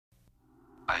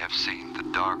I have seen the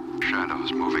dark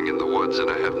shadows moving in the woods, and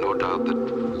I have no doubt that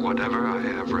whatever I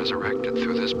have resurrected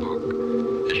through this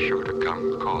book is sure to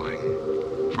come calling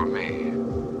for me.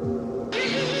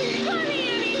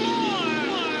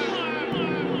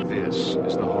 This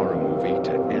is the horror movie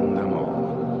to end them all.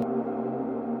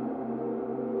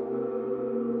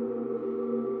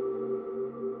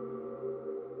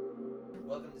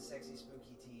 Welcome to Sexy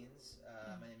Spooky Teens.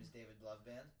 My name is David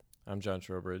Loveband. I'm John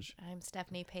Trowbridge. I'm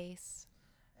Stephanie Pace.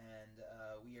 And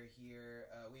we are here.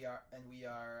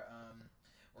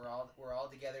 We're all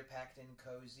together, packed in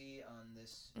cozy on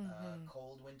this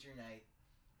cold winter night.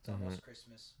 It's almost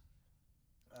Christmas.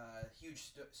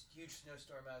 Huge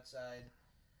snowstorm outside,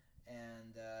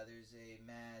 and there's a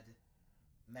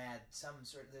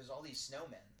there's all these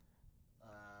snowmen.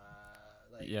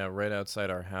 Right outside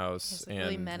our house, and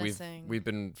really menacing. we've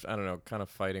been, I don't know, kind of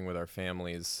fighting with our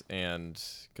families, and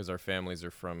because our families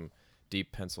are from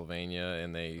deep Pennsylvania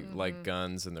and they like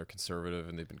guns and they're conservative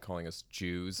and they've been calling us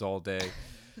Jews all day.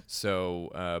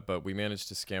 So, but we managed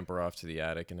to scamper off to the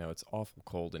attic, and now it's awful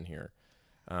cold in here.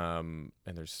 And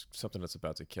there's something that's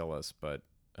about to kill us, but.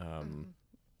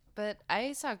 But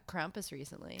I saw Krampus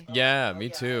recently. Yeah, me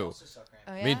too. I also saw Krampus.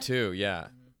 Oh, yeah? Me too. Yeah.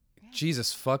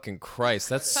 Jesus fucking Christ,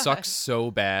 that sucks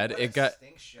so bad.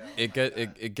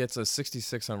 It gets a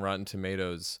 66 on Rotten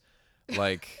Tomatoes.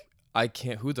 Like, I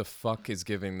can't. Who the fuck is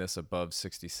giving this above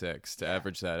 66 to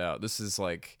average that out? This is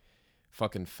like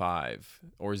fucking 5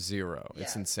 or 0.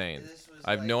 It's insane.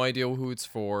 I have no idea who it's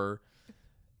for.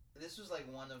 This was like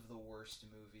one of the worst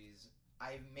movies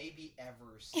I've maybe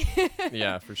ever seen.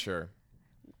 Yeah, for sure.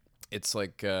 It's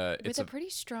like With a pretty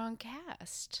strong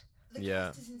cast. The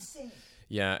cast is insane.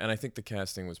 Yeah, and I think the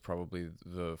casting was probably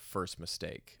the first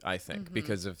mistake, I think.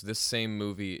 Because if this same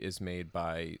movie is made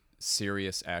by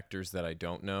serious actors that I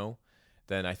don't know,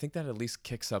 then I think that at least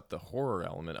kicks up the horror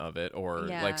element of it, or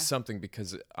like something,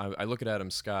 because I look at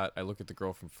Adam Scott, I look at the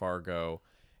girl from Fargo,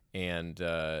 and,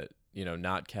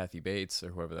 not Kathy Bates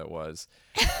or whoever that was,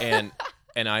 and...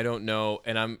 And I don't know,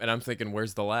 and I'm thinking,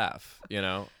 where's the laugh?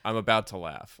 I'm about to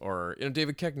laugh, or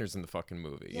David Koechner's in the fucking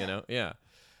movie. I'm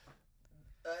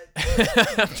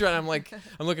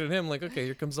looking at him like, okay,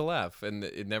 here comes the laugh, and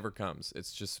it never comes.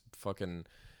 It's just fucking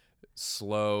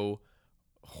slow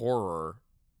horror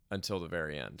until the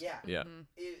very end. Yeah.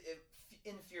 It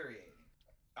infuriating.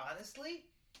 Honestly,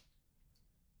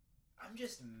 I'm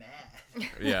just mad.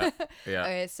 Yeah.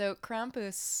 Okay, so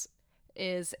Krampus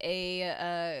is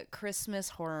a Christmas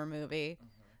horror movie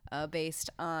based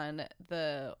on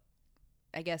the,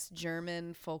 I guess,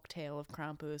 German folktale of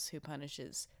Krampus, who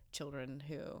punishes children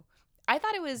who... I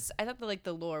thought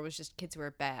the lore was just kids who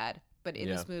are bad, but in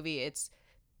this movie, it's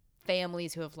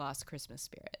families who have lost Christmas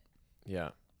spirit.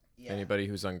 Yeah. Anybody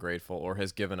who's ungrateful or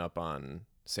has given up on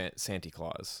Santa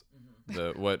Claus.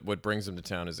 What brings him to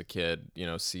town as a kid,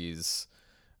 sees...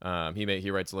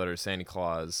 he writes a letter to Santa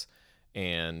Claus,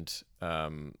 and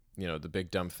the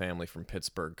big dumb family from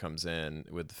Pittsburgh comes in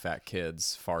with the fat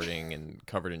kids farting and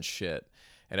covered in shit,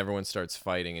 and everyone starts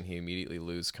fighting, and he immediately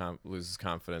loses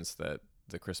confidence that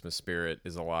the Christmas spirit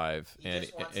is alive,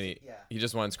 he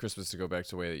just wants Christmas to go back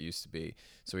to the way it used to be.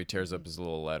 So he tears up his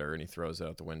little letter and he throws it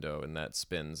out the window, and that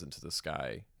spins into the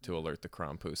sky to alert the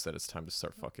Krampus that it's time to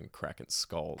start fucking cracking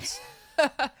skulls.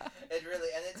 It really,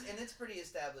 and it's pretty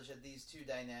established that these two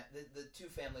the two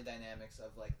family dynamics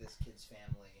of like this kid's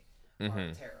family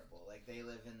are terrible. Like, they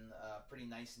live in a pretty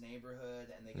nice neighborhood,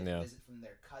 and they get a visit from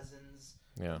their cousins,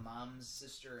 the mom's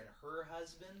sister and her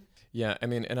husband. Yeah, I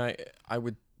mean, and I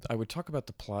would talk about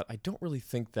the plot. I don't really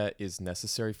think that is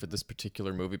necessary for this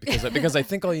particular movie, because I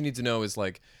think all you need to know is,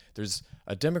 like, there's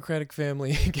a Democratic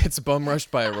family gets bum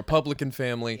rushed by a Republican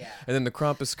family, and then the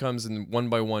Krampus comes and one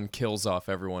by one kills off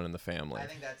everyone in the family. I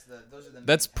think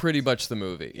that's pretty much the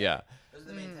movie. Yeah. Those are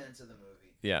the main tenets of the movie.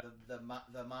 Yeah. The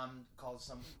mom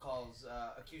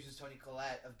accuses Toni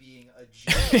Collette of being a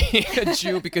Jew. A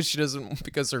Jew because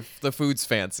the food's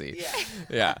fancy.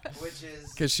 Yeah. Which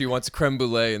is because she wants creme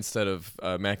brulee instead of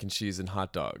mac and cheese and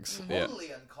hot dogs.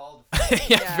 Totally uncalled for.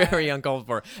 Very uncalled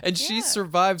for. And she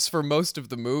survives for most of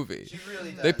the movie. She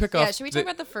really does. They pick off. Should we talk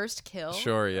about the first kill?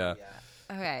 Sure. Yeah.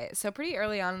 Okay, so pretty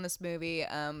early on in this movie,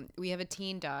 we have a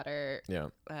teen daughter,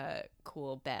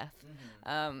 cool Beth.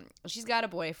 She's got a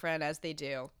boyfriend, as they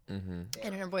do,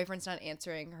 and her boyfriend's not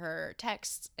answering her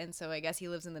texts, and so I guess he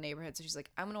lives in the neighborhood, so she's like,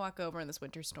 I'm going to walk over in this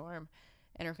winter storm,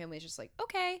 and her family's just like,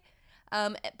 okay.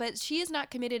 But she has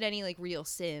not committed any, like, real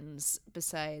sins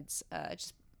besides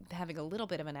just having a little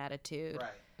bit of an attitude.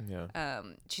 Right. Yeah.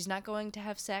 She's not going to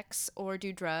have sex or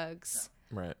do drugs.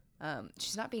 No. Right.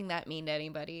 She's not being that mean to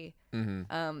anybody.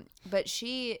 Mm-hmm. But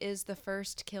she is the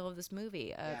first kill of this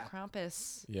movie.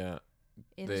 Krampus. Yeah.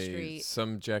 In the street.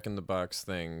 Some Jack in the Box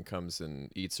thing comes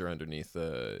and eats her underneath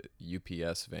the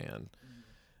UPS van.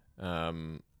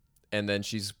 And then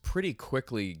she's pretty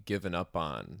quickly given up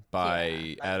on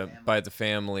by the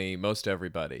family, most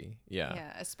everybody. Yeah.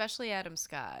 Yeah, especially Adam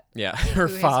Scott. Yeah, her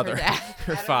father.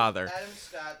 Her father. Adam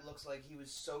Scott looks like he was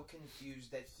so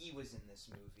confused that he was in this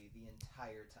movie the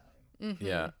entire time. Mm-hmm.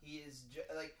 Yeah. He is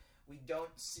like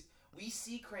we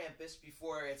see Krampus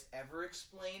before it's ever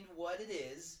explained what it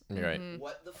is. Right.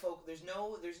 What the there's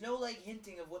no like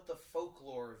hinting of what the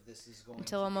folklore of this is going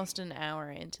until to almost be. an hour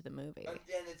into the movie. And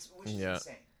which is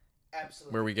insane.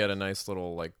 Absolutely. Where we get a nice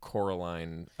little like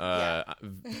Coraline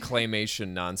claymation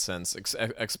nonsense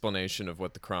explanation of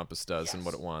what the Krampus does and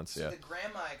what it wants. So yeah. The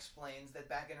grandma explains that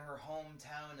back in her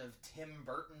hometown of Tim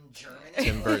Burton, Germany.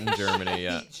 Tim Burton, Germany.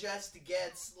 Yeah. He just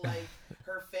gets like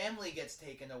her family gets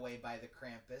taken away by the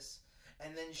Krampus,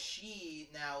 and then she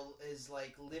now is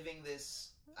like living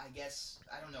this. I guess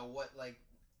I don't know what like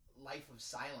life of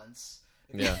silence.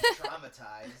 Yeah.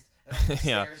 Traumatized.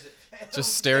 Yeah.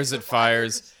 Just stares at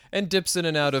fires. And dips in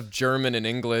and out of German and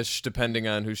English, depending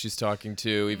on who she's talking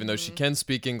to. Even though she can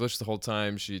speak English the whole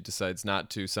time, she decides not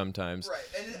to sometimes. Right,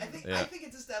 and I think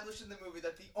it's established in the movie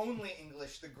that the only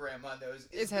English the grandma knows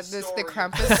is the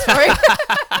Krampus story.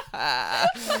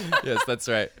 Yes, that's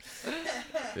right.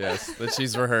 Yes, that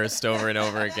she's rehearsed over and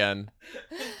over again.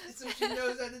 So she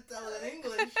knows how to tell it in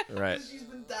English. Right. Because she's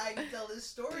been dying to tell this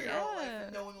story her whole life,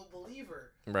 and no one will believe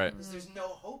her. Right. Because there's no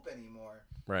hope anymore.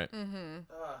 Right.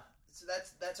 So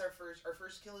that's our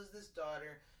first kill is this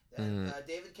daughter. And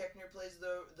David Koechner plays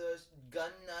the gun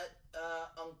nut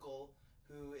uncle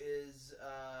who is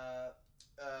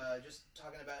just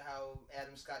talking about how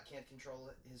Adam Scott can't control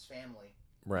his family.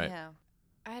 Right. Yeah.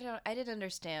 I didn't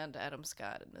understand Adam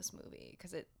Scott in this movie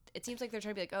because it seems like they're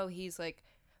trying to be like, oh, he's like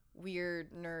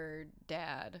weird nerd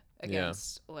dad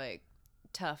against like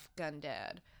tough gun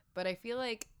dad. But I feel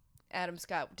like Adam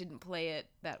Scott didn't play it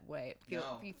that way.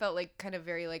 He felt like kind of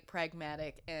very like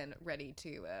pragmatic and ready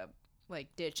to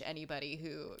like ditch anybody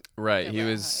who. Right. He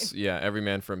was every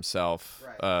man for himself.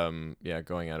 Right.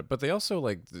 Going at it. But they also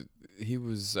like he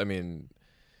was. I mean,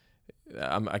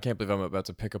 I can't believe I'm about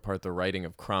to pick apart the writing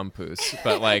of Krampus,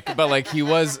 but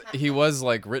he was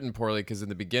like written poorly because in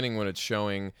the beginning when it's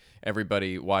showing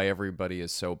everybody why everybody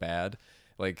is so bad,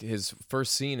 like his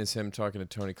first scene is him talking to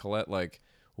Toni Collette like.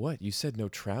 What? You said no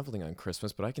traveling on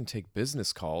Christmas, but I can take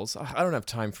business calls. I don't have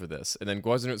time for this. And then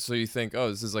goes into it, so you think, oh,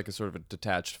 this is like a sort of a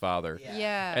detached father.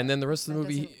 Yeah. And then the rest of the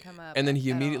movie, and then he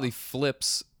immediately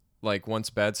flips, like once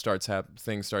bad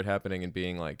things start happening and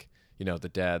being like, the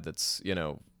dad that's,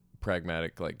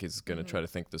 pragmatic, like is going to try to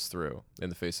think this through in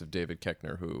the face of David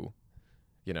Koechner, who,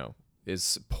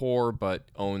 is poor but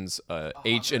owns an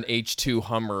H2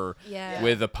 Hummer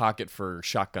with a pocket for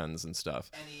shotguns and stuff.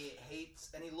 And he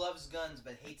loves guns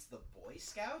but hates the Boy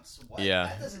Scouts? What? Yeah.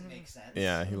 That doesn't make sense.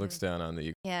 Yeah, he looks down on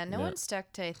the... Yeah, no one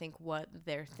stuck to, I think, what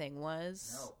their thing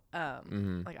was.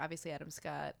 No. Like, obviously, Adam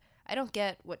Scott. I don't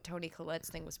get what Toni Collette's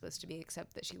thing was supposed to be,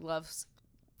 except that she loves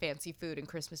fancy food and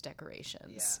Christmas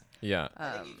decorations. Yeah.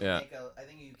 I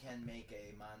think you can make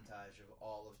a montage of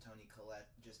all of Toni Collette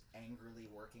just angrily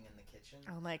working in the kitchen.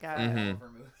 Oh, my God. All of her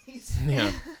movies.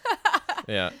 Yeah.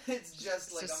 Yeah. It's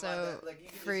just like so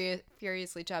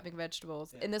furiously chopping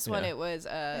vegetables. In this one, it was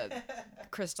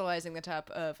crystallizing the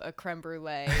top of a creme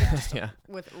brulee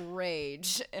with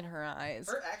rage in her eyes.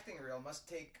 Her acting reel must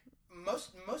take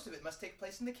most of it must take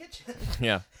place in the kitchen.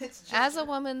 Yeah. As a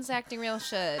woman's acting reel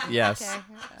should. Yes.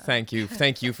 Okay.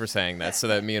 Thank you for saying that, so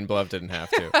that me and Blav didn't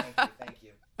have to. Thank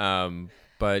you.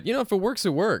 But if it works,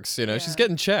 it works. She's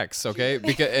getting checks, okay,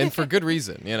 and for good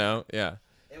reason. Yeah.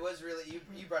 It was really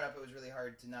you brought up. It was really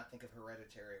hard to not think of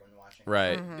Hereditary when watching.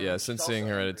 Right. Yeah. Since seeing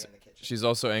Hereditary, she's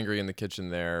also angry in the kitchen.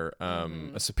 There,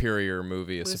 a superior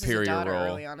movie, loses superior a daughter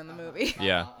role early on in the movie.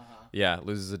 Yeah.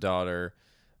 Loses a daughter.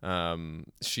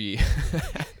 She,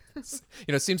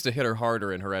 seems to hit her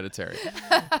harder in Hereditary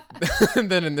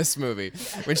than in this movie.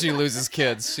 When she loses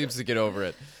kids, she seems to get over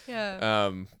it.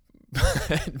 Yeah.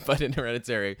 But in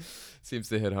Hereditary, seems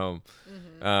to hit home.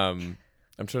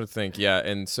 I'm trying to think. Yeah,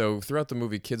 and so throughout the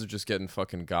movie, kids are just getting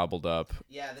fucking gobbled up.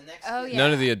 Yeah, the next.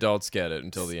 None of the adults get it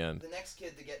until the end. The next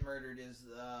kid to get murdered is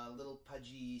the little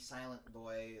pudgy silent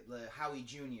boy, the Howie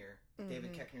Jr.,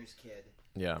 David Koechner's kid.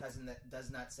 Yeah. Cousin that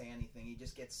does not say anything. He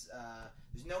just gets.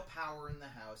 There's no power in the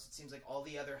house. It seems like all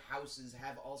the other houses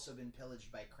have also been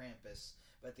pillaged by Krampus,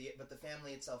 but the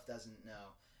family itself doesn't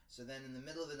know. So then in the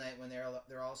middle of the night when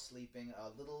they're all sleeping, a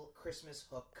little Christmas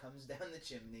hook comes down the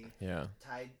chimney. Yeah.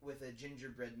 Tied with a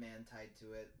gingerbread man tied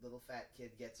to it. Little fat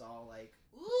kid gets all like,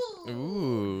 ooh.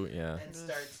 Ooh, yeah. And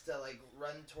starts to like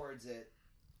run towards it.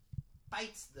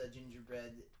 Bites the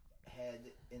gingerbread head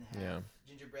in half. Yeah.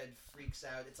 Gingerbread freaks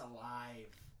out. It's alive.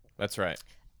 That's right.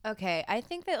 Okay, I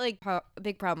think that like a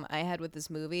big problem I had with this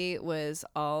movie was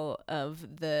all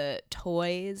of the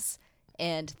toys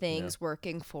and things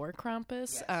working for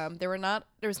Krampus. Yes. There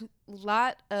was a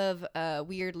lot of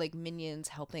weird like minions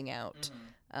helping out.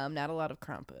 Not a lot of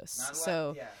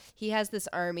Krampus. He has this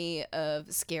army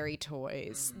of scary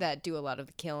toys that do a lot of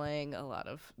the killing, a lot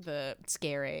of the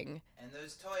scaring. And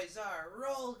those toys are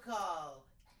roll call,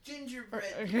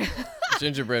 gingerbread people.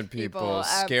 Gingerbread people,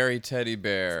 scary teddy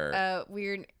bear.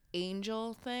 Weird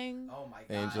angel thing. Oh my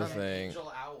god. Angel thing.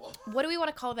 Angel owl. What do we want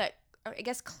to call that? I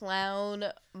guess clown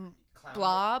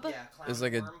blob? Yeah, clown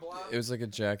worm blob. It was like a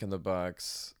Jack in the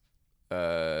Box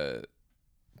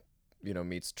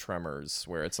meets Tremors,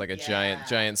 where it's like a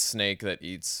giant snake that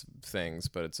eats things,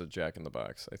 but it's a Jack in the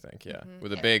Box, I think,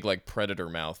 with a big like predator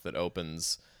mouth that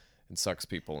opens and sucks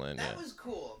people in. That was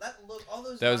cool. All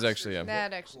those. That was actually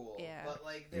cool. Yeah. But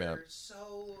like they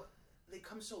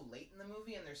come so late in the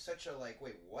movie, and there's such a like,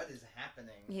 wait, what is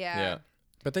happening? Yeah.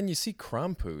 But then you see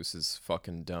Krampus'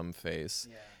 fucking dumb face.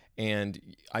 Yeah. And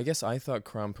I guess I thought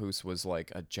Krampus was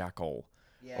like a jackal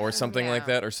or something like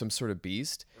that, or some sort of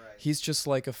beast. Right. He's just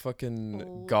like a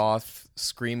fucking goth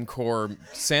screamcore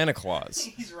Santa Claus.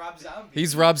 He's Rob Zombie.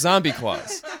 He's Rob Zombie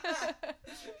Claus.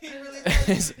 He really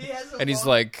does. He's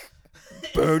like,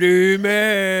 Birdie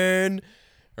Man,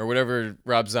 or whatever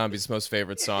Rob Zombie's most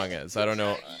favorite song is. I don't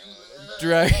know.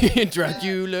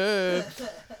 Dracula. I feel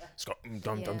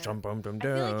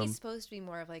like he's supposed to be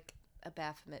more of like a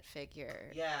Baphomet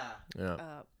figure. Yeah.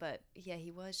 But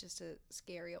he was just a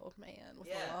scary old man with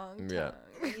a long tongue. Yeah.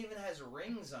 He even has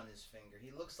rings on his finger.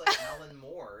 He looks like Alan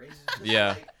Moore. He's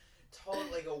just like tall,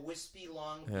 like a wispy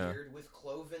long beard with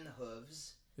cloven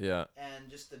hooves. Yeah. And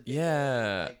just a big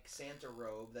like Santa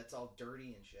robe that's all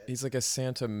dirty and shit. He's like a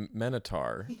Santa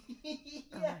Minotaur.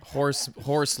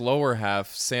 Horse lower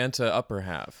half, Santa upper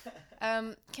half.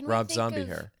 Can Rob we think Zombie of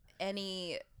hair.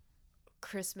 any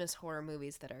Christmas horror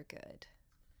movies that are good?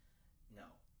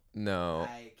 No.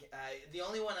 The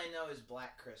only one I know is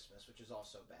Black Christmas, which is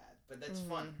also bad, but that's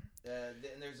fun. And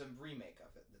there's a remake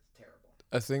of it that's terrible.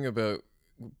 A thing about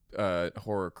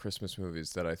horror Christmas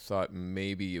movies that I thought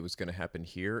maybe it was going to happen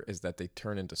here is that they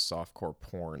turn into softcore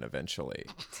porn eventually.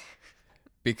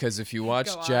 Because if you watch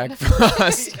Jack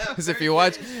Frost, if you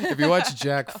watch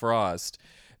Jack Frost,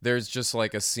 there's just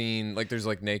like a scene, like there's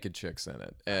like naked chicks in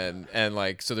it, and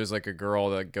like so there's like a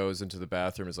girl that goes into the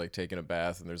bathroom, is like taking a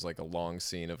bath, and there's like a long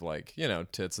scene of like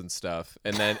tits and stuff,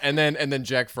 and then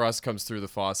Jack Frost comes through the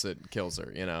faucet and kills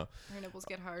her. Her nipples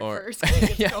get hard first.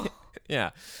 Yeah.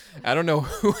 I don't know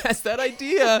who has that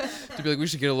idea to be like, we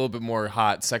should get a little bit more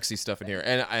hot, sexy stuff in here,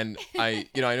 and I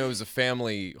know it was a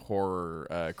family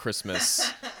horror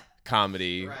Christmas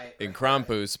comedy in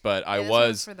Krampus, but this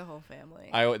was for the whole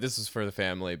family. This is for the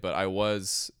family, but I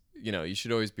was, you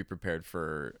should always be prepared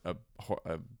for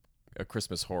a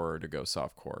Christmas horror to go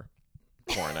softcore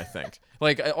porn. I think,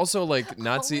 like also like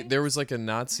Nazi. There was like a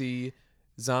Nazi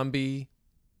zombie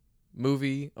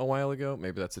movie a while ago.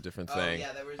 Maybe that's a different thing.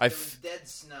 Yeah, there was Dead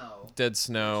Snow. Dead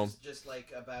Snow. Which is just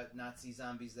like about Nazi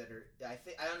zombies that are. I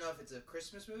don't know if it's a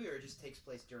Christmas movie or it just takes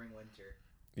place during winter.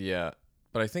 Yeah,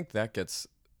 but I think that gets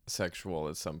sexual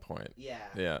at some point.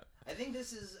 Yeah. I think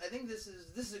this is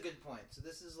a good point. So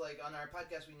this is like on our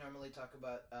podcast we normally talk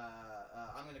about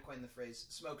I'm going to coin the phrase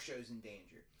smoke shows in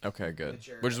danger. Okay, good.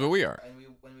 Which is what we are. And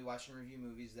when we watch and review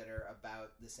movies that are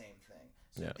about the same thing.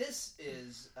 So this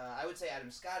is I would say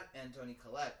Adam Scott and Toni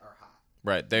Collette are hot.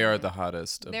 Right, they are the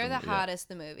hottest. They're the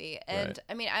hottest in the movie. And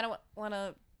I mean, I don't want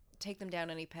to take them down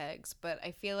any pegs, but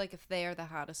I feel like if they are the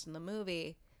hottest in the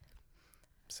movie,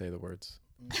 say the words.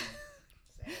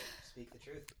 Speak the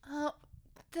truth.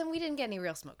 Then we didn't get any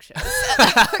real smoke shows.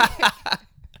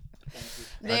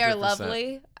 They are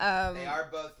lovely. They are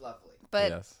both lovely.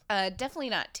 But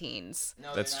definitely not teens.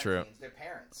 No, that's true. Teens. They're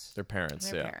parents. They're parents,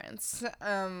 They're parents.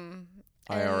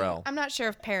 IRL. I'm not sure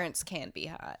if parents can be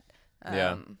hot.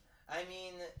 Yeah. I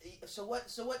mean, so what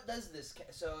does this?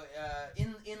 So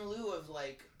in lieu of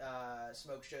like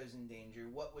smoke shows in danger,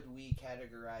 what would we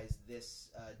categorize this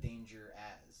danger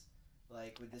as?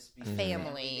 Like, would this be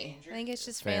family danger? I think it's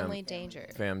just family danger.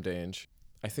 Fam danger.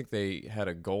 I think they had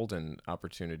a golden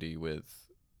opportunity with,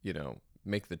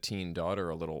 make the teen daughter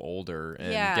a little older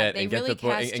and get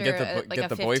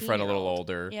the boyfriend a little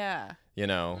older. Yeah.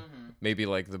 Maybe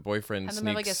like the boyfriend have them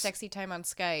have like a sexy time on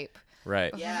Skype.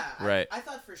 Right. Yeah. Right. I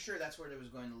thought for sure that's where it was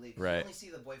going to lead. Right. You only see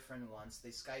the boyfriend once. They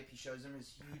Skype. He shows him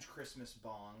his huge Christmas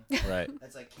bong. Right.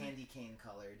 That's like candy cane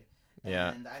colored.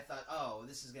 Yeah. And I thought, oh,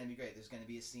 this is going to be great. There's going to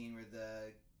be a scene where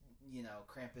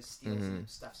Krampus steals him,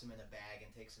 stuffs him in a bag,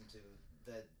 and takes him to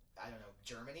the, I don't know,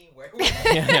 Germany? Where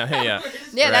Yeah, right.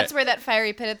 That's where that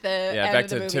fiery pit at the end back of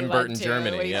the to movie Tim Burton, led to,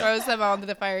 Germany. when he throws them onto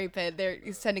the fiery pit.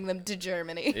 He's sending them to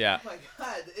Germany. Yeah. Oh my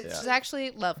God. It's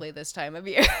actually lovely this time of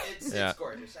year. It's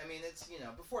gorgeous. I mean, it's,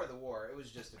 before the war, it was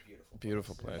just a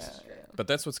beautiful place. Yeah. But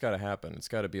that's what's got to happen. It's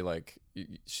got to be like,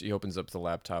 she opens up the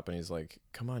laptop and he's like,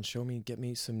 come on, get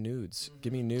me some nudes.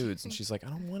 Give me nudes. And she's like, I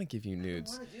don't want to give you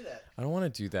nudes. I don't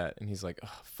want to do that. And he's like,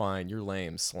 oh, fine, you're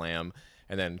lame, slam.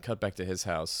 And then cut back to his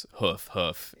house, hoof,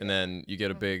 hoof. And then you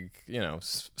get a big,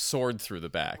 sword through the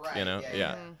back, Right,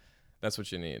 Yeah. That's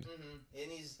what you need. Mm-hmm.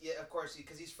 And he's, of course,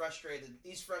 because he's frustrated.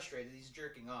 He's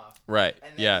jerking off. Right,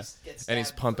 and then and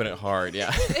he's pumping it hard, yeah.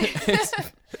 And he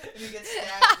gets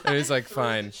stabbed and he's like,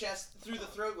 fine. Through the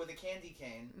throat with a candy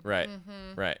cane. Right,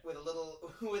 right. With a little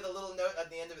note at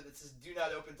the end of it that says, do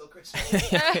not open till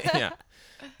Christmas. Yeah.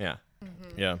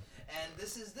 And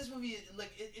this movie,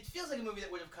 like, it feels like a movie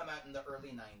that would have come out in the early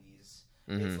 90s.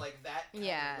 Mm-hmm. It's like that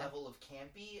kind of level of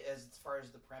campy as far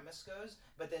as the premise goes,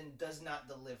 but then does not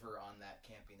deliver on that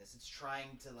campiness. It's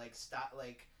trying to, like, stop,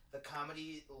 like, the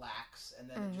comedy lacks, and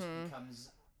then it just becomes,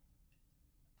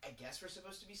 I guess we're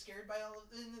supposed to be scared by all of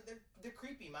they're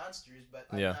creepy monsters, but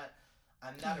I'm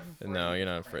not afraid. No, you're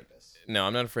not afraid. No,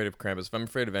 I'm not afraid of Krampus. If I'm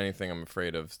afraid of anything, I'm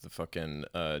afraid of the fucking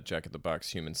Jack in the Box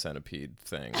human centipede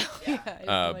thing.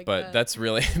 But that's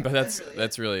really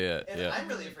it. If I'm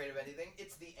really afraid of anything,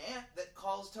 it's the ant that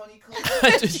calls Toni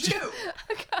Collette a Jew.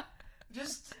 God.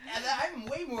 And I'm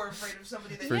way more afraid of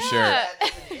somebody that For does sure. that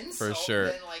as an insult For sure.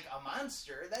 than like a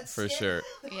monster. That's For scary.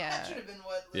 sure. That should have been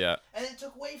what. Yeah. And it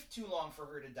took way too long for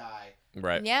her to die.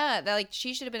 Right. Yeah,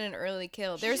 she should have been an early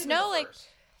kill. There's no like. First.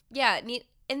 Yeah,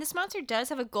 and this monster does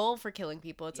have a goal for killing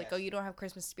people. It's like, oh, you don't have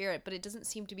Christmas spirit, but it doesn't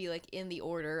seem to be like in the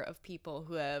order of people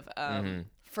who have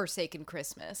forsaken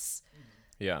Christmas.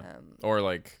 Mm-hmm. Yeah, or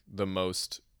like the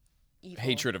most Evil.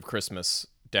 hatred of Christmas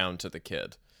down to the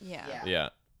kid. Yeah. Yeah.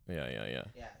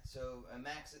 So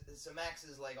Max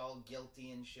is like all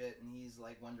guilty and shit, and he's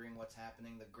like wondering what's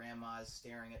happening. The grandma's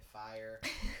staring at fire.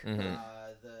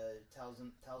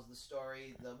 Tells the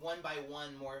story. The one by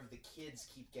one, more of the kids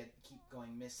keep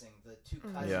going missing. The two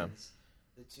cousins,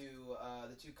 the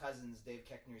two cousins, Dave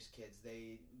Keckner's kids,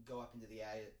 they go up into the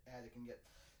attic and get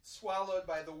swallowed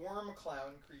by the worm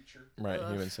clown creature. Right,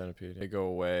 human centipede. They go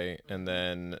away, and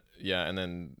then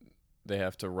they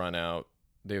have to run out.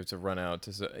 They have to run out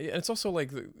to. And it's also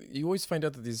like you always find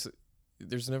out that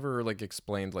there's never like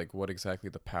explained like what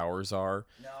exactly the powers are.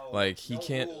 No, like he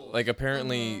can't. Rules. Like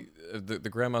apparently the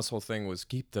grandma's whole thing was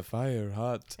keep the fire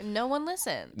hot. And no one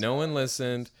listened. No one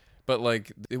listened. But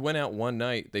like it went out one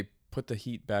night. They put the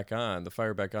heat back on, the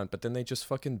fire back on, but then they just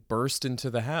fucking burst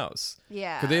into the house.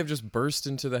 Yeah. Could they have just burst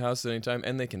into the house at any time?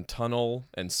 And they can tunnel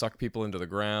and suck people into the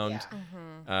ground.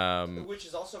 Yeah. Which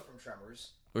is also from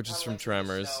Tremors. Which is from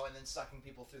Tremors. Snow and then sucking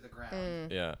people through the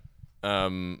ground. Yeah.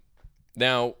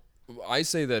 Now, I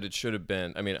say that it should have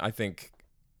been. I mean, I think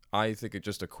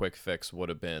just a quick fix would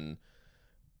have been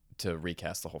to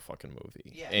recast the whole fucking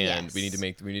movie. Yeah. And we need to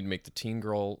make the teen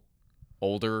girl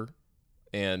older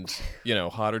and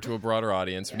hotter to a broader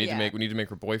audience. We need to make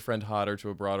her boyfriend hotter to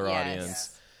a broader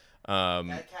audience.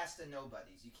 Gotta cast the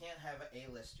nobodies. You can't have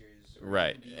A-listers.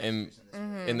 Right, and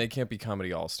they can't be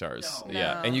comedy all-stars. No.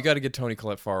 Yeah, and you got to get Toni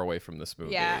Collette far away from this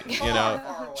movie. Yeah,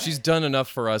 she's done enough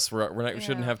for us. We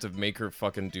shouldn't have to make her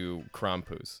fucking do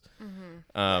Krampus.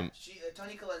 Toni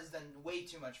Collette has done way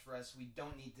too much for us. We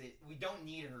don't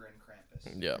need her in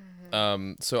Krampus.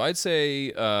 Yeah. So I'd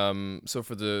say so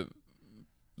for the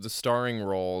starring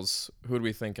roles, who do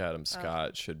we think Adam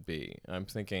Scott should be? I'm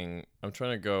trying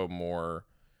to go more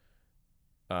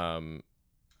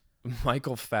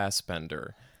Michael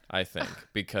Fassbender, I think,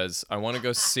 because I want to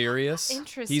go serious.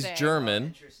 Interesting. He's German.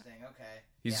 Interesting. Okay.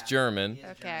 He's German.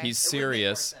 Okay. He's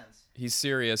serious. He's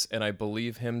serious, and I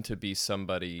believe him to be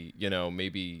somebody,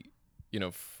 maybe,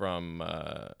 from.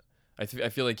 I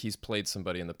feel like he's played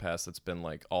somebody in the past that's been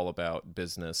like all about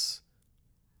business,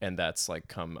 and that's like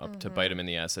come up to bite him in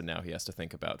the ass, and now he has to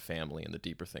think about family and the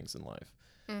deeper things in life.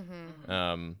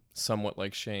 Somewhat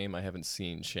like Shame. I haven't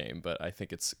seen Shame, but I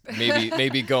think it's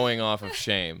maybe going off of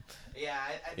Shame. Yeah,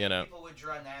 I think people would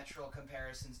draw natural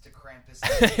comparisons to Krampus.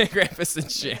 Krampus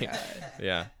and Shame.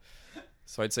 Yeah.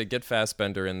 So I'd say get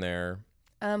Fassbender in there.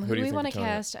 Who do we want to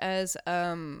cast as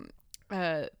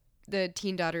the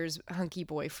teen daughter's hunky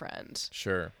boyfriend?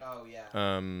 Sure. Oh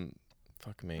yeah.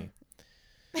 Fuck me.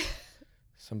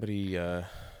 Somebody,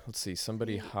 let's see,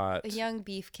 somebody hot. A young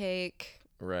beefcake.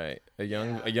 Right, a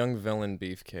young villain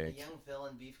beefcake. A young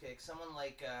villain beefcake. Someone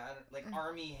like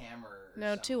Army Hammer. Or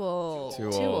No, something. too old.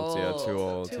 Too old. Yeah, too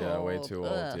old. Too Yeah, way old. too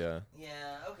Ugh. old. Yeah. Yeah.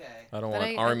 Okay. I don't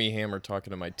want Army Hammer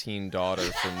talking to my teen daughter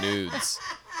for nudes.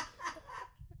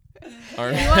 You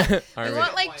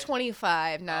want like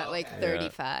 25, not like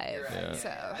 35. Right. Yeah. So.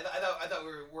 I thought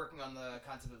we were working on the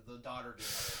concept of the daughter being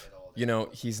a little bit older. You know,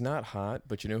 he's not hot,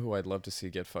 but you know who I'd love to see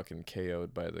get fucking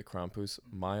KO'd by the Krampus?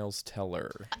 Miles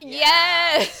Teller.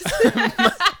 Yes.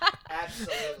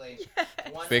 Absolutely.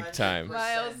 Big time.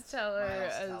 Miles Teller.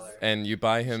 And you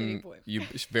buy him,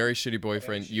 very shitty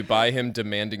boyfriend. You buy him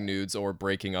demanding nudes or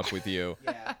breaking up with you.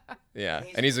 Yeah. Yeah,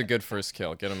 and he's a good first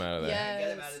kill. Get him out of there. Yes.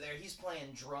 Get him out of there. He's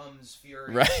playing drums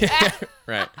furious. Right.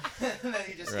 Right. And then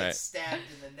he just gets stabbed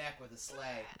in the neck with a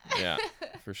sleigh. Yeah,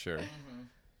 for sure.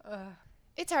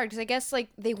 It's hard because I guess like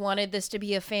they wanted this to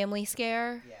be a family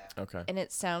scare. Yeah. Okay. And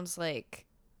it sounds like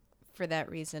for that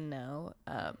reason, no.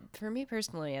 For me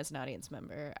personally, as an audience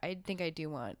member, I think I do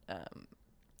want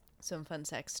some fun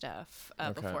sex stuff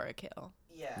before a kill.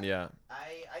 Yeah. Yeah.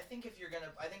 I think if you're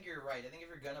gonna, I think you're right. I think if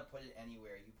you're gonna put it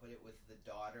anywhere, you put it with the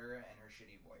daughter and her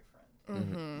shitty boyfriend.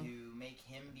 Mm-hmm. You make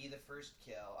him be the first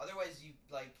kill. Otherwise, you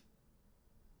like,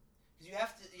 because you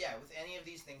have to. Yeah, with any of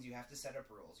these things, you have to set up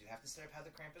rules. You have to set up how the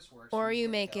Krampus works. Or you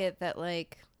make it that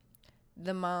like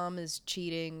the mom is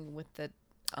cheating with the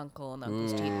uncle and the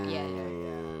uncle's cheating.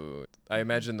 Yeah. I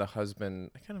imagine the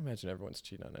husband. I kind of imagine everyone's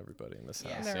cheating on everybody in this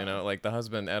house. Yeah. You know, like the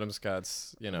husband, Adam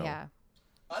Scott's. You know. Yeah.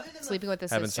 Other than Sleeping with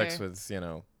his having sister. sex with, you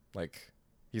know, like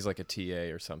he's like a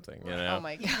TA or something, you know. Oh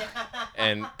my god.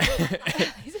 And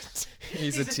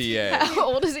he's a TA. How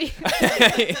old is he? He's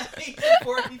a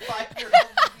 45-year-old.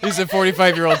 He's a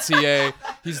 45-year-old TA.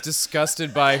 He's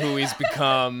disgusted by who he's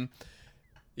become.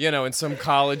 You know, and some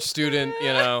college student,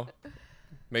 you know,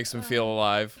 makes him feel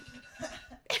alive.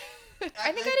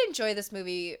 I think I'd enjoy this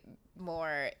movie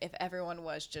more if everyone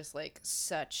was just like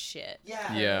such shit.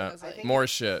 Yeah. Yeah. Like, More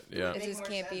shit. Yeah. It's Make just more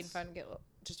campy and sense. fun. Get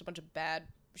just a bunch of bad,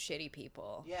 shitty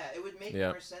people. Yeah, it would make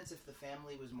more sense if the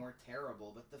family was more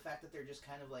terrible, but the fact that they're just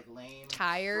kind of like lame,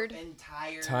 Tired,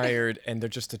 and they're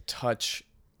just a touch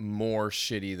more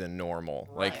shitty than normal.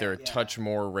 Right, like they're a touch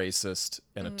more racist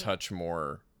and a touch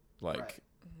more like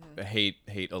hate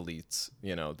elites,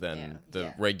 you know, than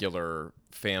the regular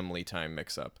family time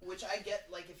mix up. Which I get,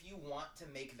 like, if you want to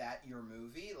make that your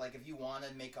movie, like if you want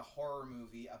to make a horror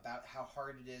movie about how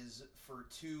hard it is for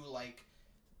two, like,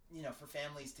 you know, for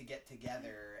families to get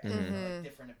together and like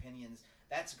different opinions,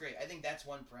 that's great. I think that's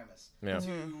one premise. Yeah.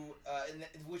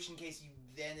 Which in case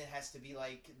then it has to be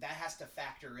like, that has to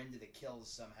factor into the kills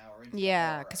somehow. Or into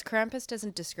because Krampus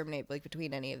doesn't discriminate like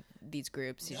between any of these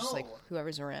groups. He's just like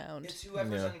whoever's around. It's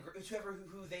whoever's it's whoever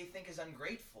who they think is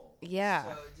ungrateful. Yeah. So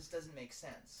it just doesn't make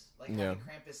sense. Like having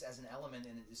Krampus as an element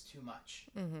in it is too much.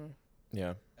 Mm-hmm.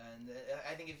 Yeah. And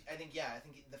I think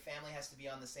the family has to be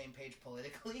on the same page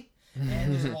politically,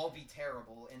 and just all be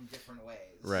terrible in different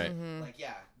ways. Right. Like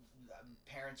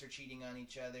parents are cheating on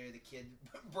each other. The kid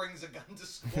brings a gun to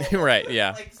school. Right.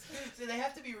 Yeah. Like, so they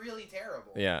have to be really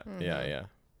terrible. Yeah. Yeah.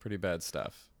 Pretty bad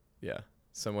stuff. Yeah.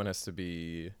 Someone has to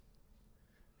be.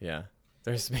 Yeah.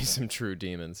 There's to be some true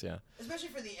demons. Yeah. Especially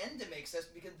for the end to make sense,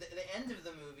 because the end of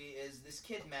the movie is this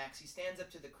kid Max. He stands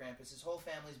up to the Krampus. His whole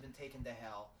family's been taken to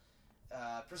hell.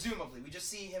 Presumably, we just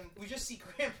see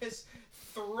Krampus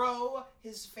throw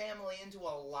his family into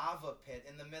a lava pit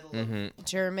in the middle of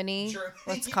Germany.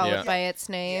 Let's call it by its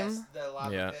name. Yes, the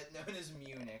lava pit known as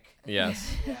Munich.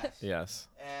 Yes. Yes.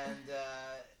 And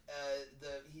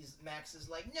Max is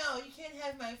like, no, you can't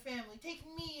have my family. Take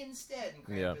me instead. And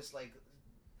Krampus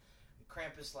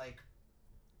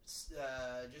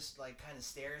just like kind of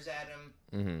stares at him.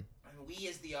 Mm-hmm. And we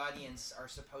as the audience are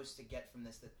supposed to get from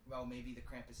this that, well, maybe the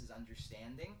Krampus is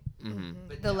understanding. Mm-hmm.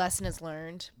 But the lesson is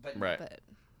learned. But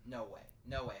no way,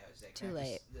 Jose. Too Krampus,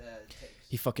 late.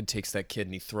 He fucking takes that kid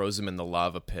and he throws him in the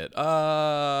lava pit.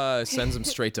 Sends him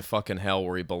straight to fucking hell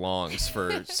where he belongs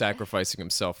for sacrificing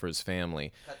himself for his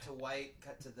family. Cut to white,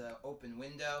 cut to the open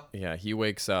window. Yeah, he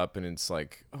wakes up and it's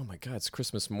like, oh my god, it's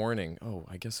Christmas morning. Oh,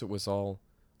 I guess it was all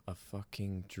a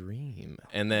fucking dream.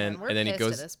 And then he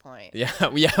goes at this point. Yeah,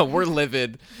 we're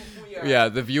livid. Yeah,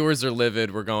 the viewers are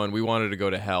livid. We're going, we wanted to go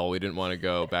to hell. We didn't want to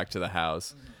go back to the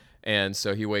house. And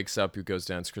so he wakes up, he goes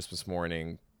down, it's Christmas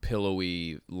morning,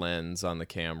 pillowy lens on the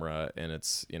camera, and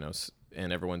it's, you know,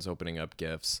 and everyone's opening up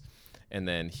gifts. And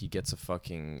then he gets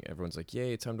everyone's like,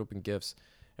 yay, time to open gifts.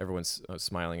 Everyone's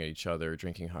smiling at each other,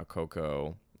 drinking hot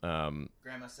cocoa.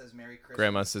 Grandma says Merry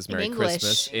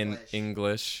Christmas. In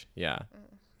English. Yeah.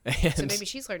 And, so maybe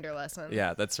she's learned her lesson.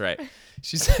 Yeah, that's right.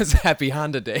 She says happy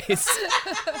Honda days.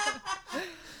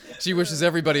 She wishes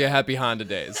everybody a happy Honda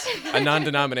days. A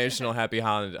non-denominational happy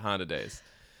Honda days.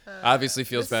 Obviously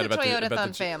feels bad about the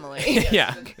Toyota-thon family.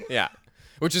 yeah.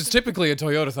 Which is typically a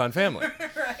Toyota-thon family.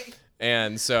 Right.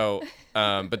 And so,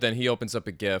 but then he opens up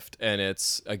a gift, and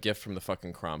it's a gift from the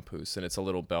fucking Krampus, and it's a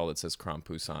little bell that says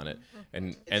Krampus on it.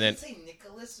 And then it say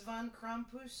Nicholas von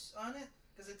Krampus on it?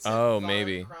 Because it said von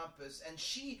maybe. Krampus, and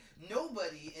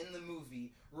nobody in the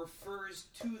movie refers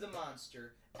to the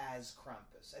monster as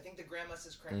Krampus. I think the grandma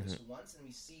says Krampus once, and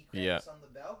we see Krampus on the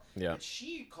bell. Yeah. But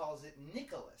she calls it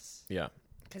Nicholas. Yeah.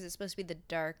 Because it's supposed to be the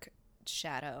dark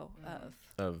shadow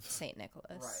of Saint Nicholas.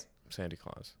 Right. Santa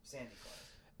Claus. Santa Claus.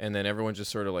 And then everyone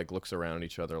just sort of like looks around at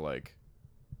each other like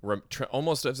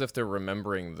almost as if they're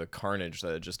remembering the carnage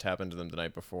that had just happened to them the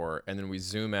night before. And then we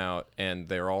zoom out, and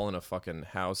they're all in a fucking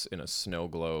house in a snow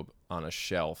globe on a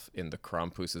shelf in the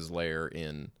Krampus's lair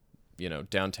in,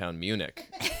 downtown Munich.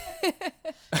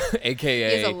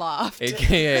 AKA Is a loft.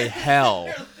 AKA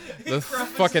hell. The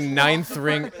fucking ninth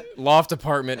ring loft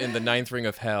apartment in the ninth ring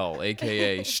of hell,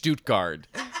 AKA Stuttgart.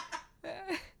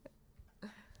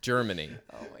 Germany.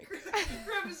 Oh my god.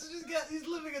 Krampus he's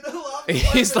living in a loft.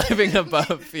 He's living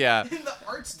above, yeah. In the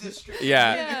arts district.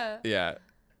 Yeah.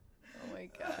 Oh my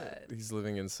god. He's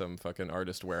living in some fucking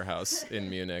artist warehouse in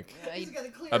Munich. Yeah, He's gotta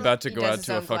clear About to he go does out his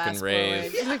to a own fucking glass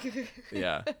rave. blowing.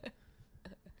 Yeah.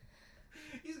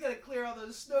 He's got to clear all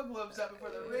those snow globes out before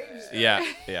the rave starts.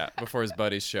 Yeah. Before his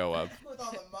buddies show up. With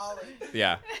all the Molly.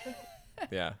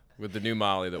 Yeah. With the new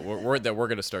Molly that we're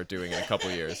gonna start doing in a couple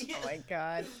years. Oh my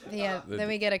god. Yeah. Then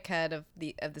we get a cut of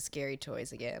the scary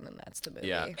toys again, and that's the movie.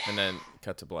 Yeah. And then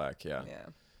cut to black. Yeah.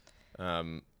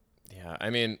 I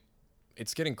mean,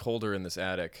 it's getting colder in this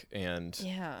attic, and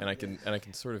I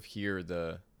can sort of hear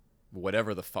the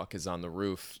whatever the fuck is on the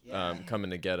roof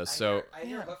coming to get us. I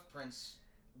hear hoof prints,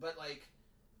 but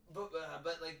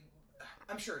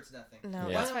I'm sure it's nothing. No,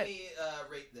 Why don't we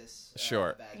rate this?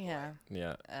 Sure. Bad boy?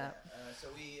 Yeah. So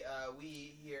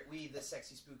we the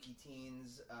sexy spooky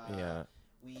teens.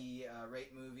 We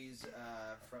rate movies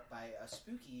by a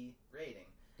spooky rating.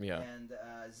 Yeah. And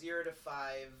 0 to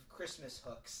 5 Christmas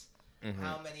hooks. Mm-hmm.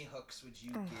 How many hooks would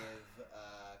you give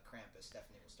Krampus?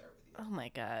 Stephanie, we'll start with you. Oh my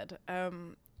god.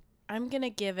 I'm gonna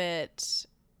give it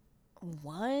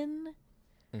 1.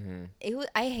 Mm-hmm.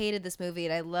 I hated this movie,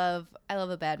 and I love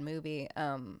a bad movie.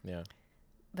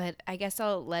 But I guess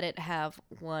I'll let it have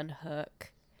 1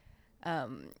 hook,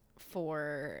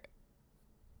 for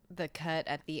the cut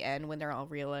at the end when they're all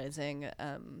realizing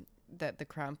that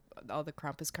all the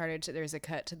Krampus carnage. There's a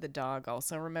cut to the dog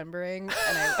also remembering,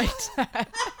 and I liked that.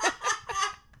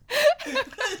 The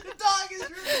dog is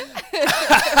really.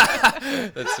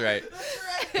 That's right.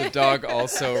 The dog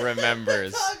also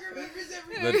remembers.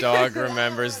 The dog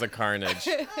remembers the carnage.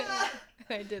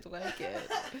 I did like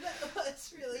it.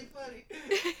 That's really funny.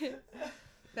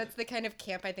 That's the kind of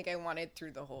camp I think I wanted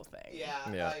through the whole thing.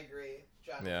 Yeah. I agree.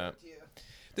 John, to you.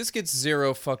 This gets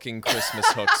 0 fucking Christmas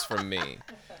hooks from me.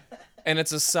 And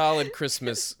it's a solid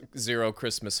 0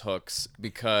 Christmas hooks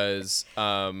because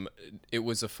it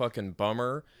was a fucking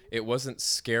bummer. It wasn't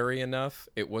scary enough.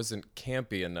 It wasn't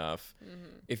campy enough.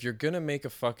 Mm-hmm. If you're gonna make a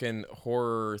fucking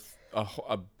horror,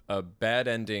 a bad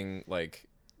ending, like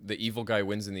the evil guy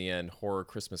wins in the end, horror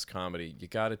Christmas comedy, you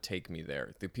gotta take me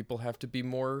there. The people have to be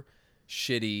more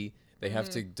shitty. They have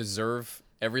to deserve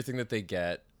everything that they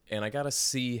get. And I gotta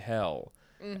see hell.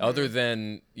 Mm-hmm. Other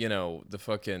than, the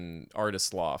fucking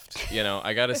artist loft,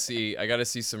 I gotta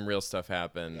see some real stuff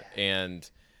happen. And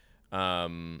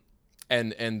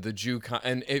the Jew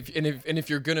and if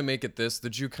you're gonna make it this, the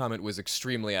Jew comment was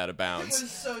extremely out of bounds. It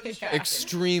was so distracting.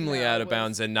 Extremely out of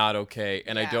bounds and not okay.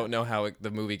 And I don't know how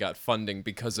the movie got funding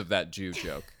because of that Jew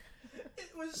joke. It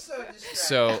was so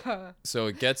distracting. So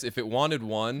it gets, if it wanted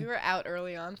 1. We were out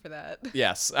early on for that.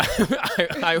 Yes,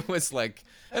 I was like,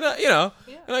 and and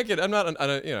I get, I'm not,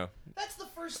 That's the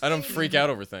first. I don't freak out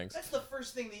over things. That's the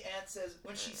first thing the aunt says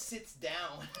when she sits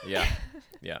down. Yeah.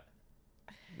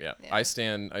 I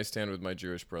stand with my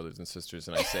Jewish brothers and sisters,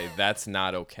 and I say that's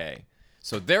not okay.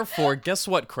 So therefore, guess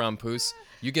what, Krampus?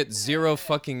 You get 0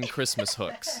 fucking Christmas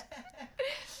hooks.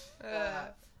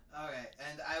 Okay,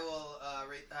 and I will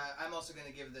rate. I'm also going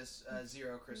to give this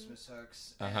 0 Christmas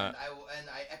hooks, and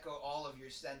I echo all of your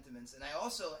sentiments. And I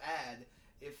also add,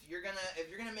 if you're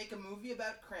gonna make a movie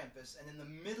about Krampus, and in the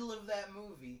middle of that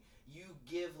movie you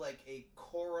give like a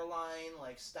Coraline,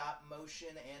 like stop motion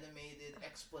animated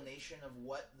explanation of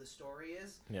what the story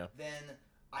is, then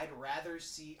I'd rather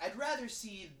see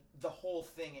the whole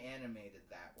thing animated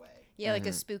that way. Yeah, like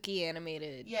a spooky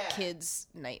animated kids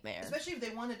nightmare. Especially if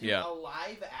they want to do a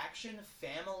live action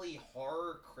family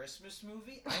horror Christmas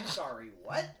movie. I'm sorry,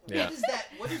 what? Yeah. What is that?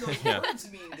 What do those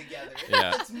words mean together?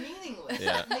 That's meaningless.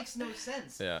 It makes no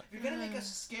sense. Yeah. If you're gonna make a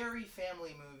scary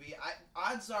family movie,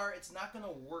 odds are it's not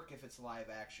gonna work if it's live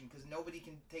action because nobody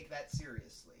can take that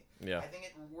seriously. Yeah. I think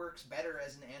it works better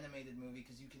as an animated movie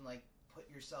because you can like put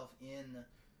yourself in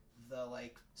the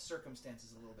like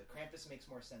circumstances a little bit. Krampus makes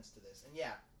more sense to this, and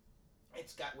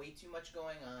it's got way too much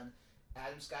going on.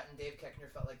 Adam Scott and Dave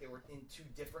Koechner felt like they were in two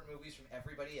different movies from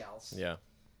everybody else. Yeah.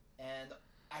 And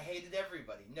I hated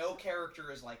everybody. No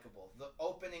character is likable. The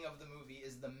opening of the movie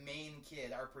is the main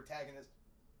kid, our protagonist,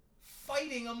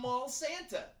 fighting a mall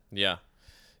Santa. Yeah.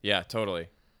 Yeah, totally.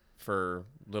 For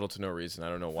little to no reason. I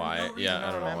don't know why. No reason, I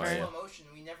don't know why. Slow motion.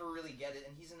 We never really get it,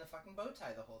 and he's in a fucking bow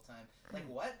tie the whole time. Like,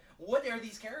 what? What are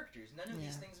these characters? None of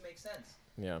these things make sense.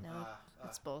 Yeah. No,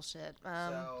 that's bullshit.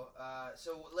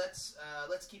 So let's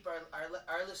keep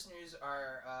our listeners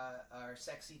are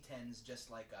sexy tens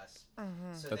just like us.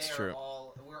 Mm-hmm. So that's they are true.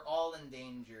 We're all in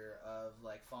danger of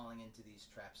like falling into these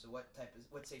traps. So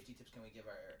what safety tips can we give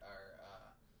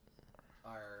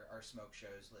our smoke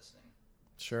shows listening?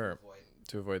 Sure.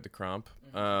 To avoid the Kramp.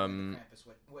 Krampus,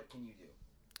 what can you do?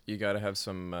 You got to have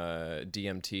some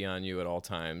DMT on you at all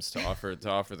times to offer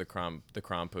the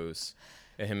Krampus,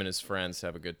 him and his friends to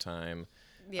have a good time.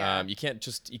 Yeah. You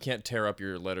can't tear up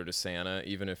your letter to Santa,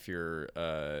 even if your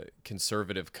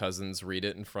conservative cousins read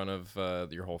it in front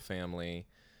of your whole family.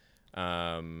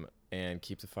 And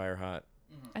keep the fire hot.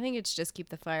 I think it's just keep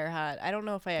the fire hot. I don't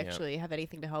know if I actually have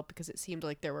anything to help because it seemed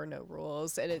like there were no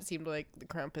rules and it seemed like the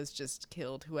Krampus just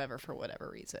killed whoever for whatever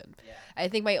reason. Yeah. I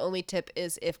think my only tip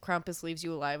is if Krampus leaves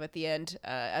you alive at the end,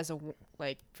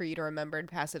 for you to remember and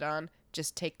pass it on,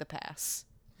 just take the pass.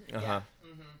 Uh huh.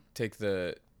 Mm-hmm. Take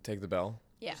the bell.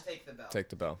 Yeah. Just take the bell. Take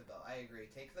the bell. I agree.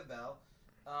 Take the bell.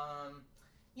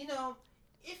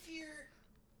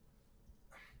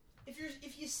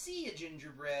 If you see a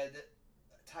gingerbread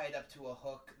tied up to a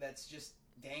hook that's just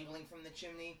dangling from the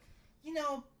chimney,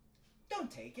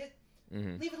 don't take it.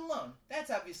 Mm-hmm. Leave it alone.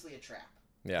 That's obviously a trap.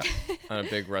 Yeah, on a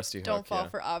big rusty hook. Don't fall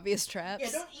for obvious traps.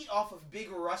 Yeah, don't eat off of big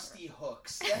rusty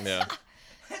hooks.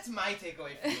 That's my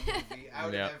takeaway from the movie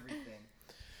out of everything.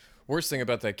 Worst thing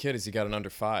about that kid is he got an under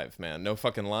 5, man. No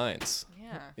fucking lines.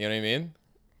 Yeah. You know what I mean?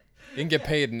 You can get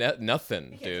paid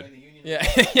nothing, dude. Yeah.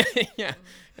 Yeah.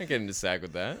 I get him to sag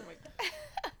with that.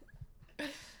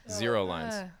 Zero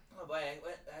lines. Oh boy!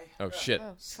 Oh shit!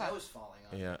 Snow's falling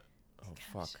on me. Yeah. Oh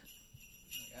fuck.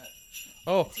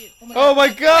 Oh Oh my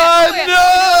god! No!